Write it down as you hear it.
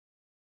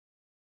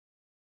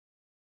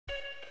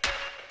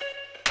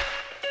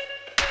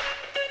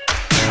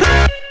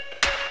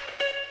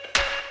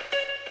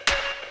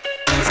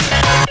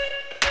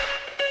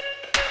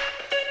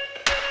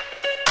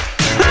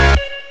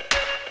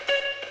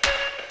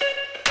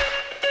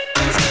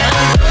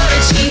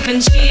cheap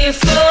and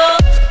cheerful.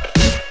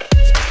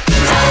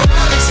 I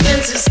want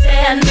expensive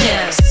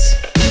sadness.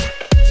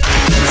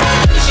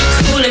 Lose you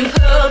cool in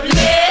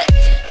public.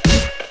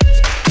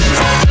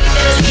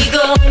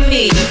 Illegal on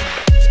me.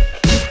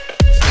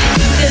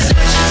 Cause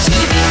I want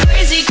you to be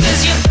crazy, cause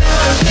you're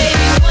born,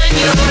 baby, when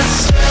you're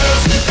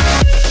straight.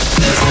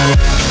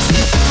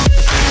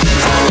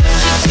 I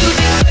want you to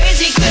be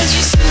crazy, cause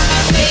you're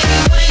stupid, baby,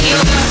 when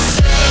you're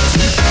safe.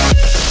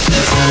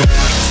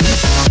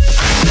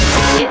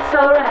 It's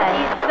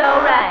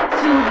alright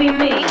to be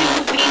me, to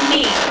be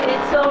me.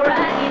 It's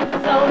alright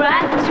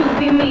to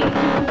be me, to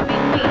be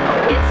me.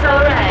 It's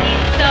alright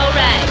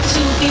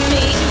to be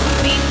me, to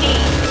be me.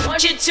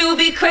 Want you to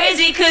be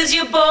crazy, cause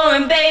you're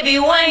boring, baby,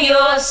 when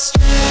you're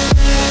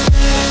straight.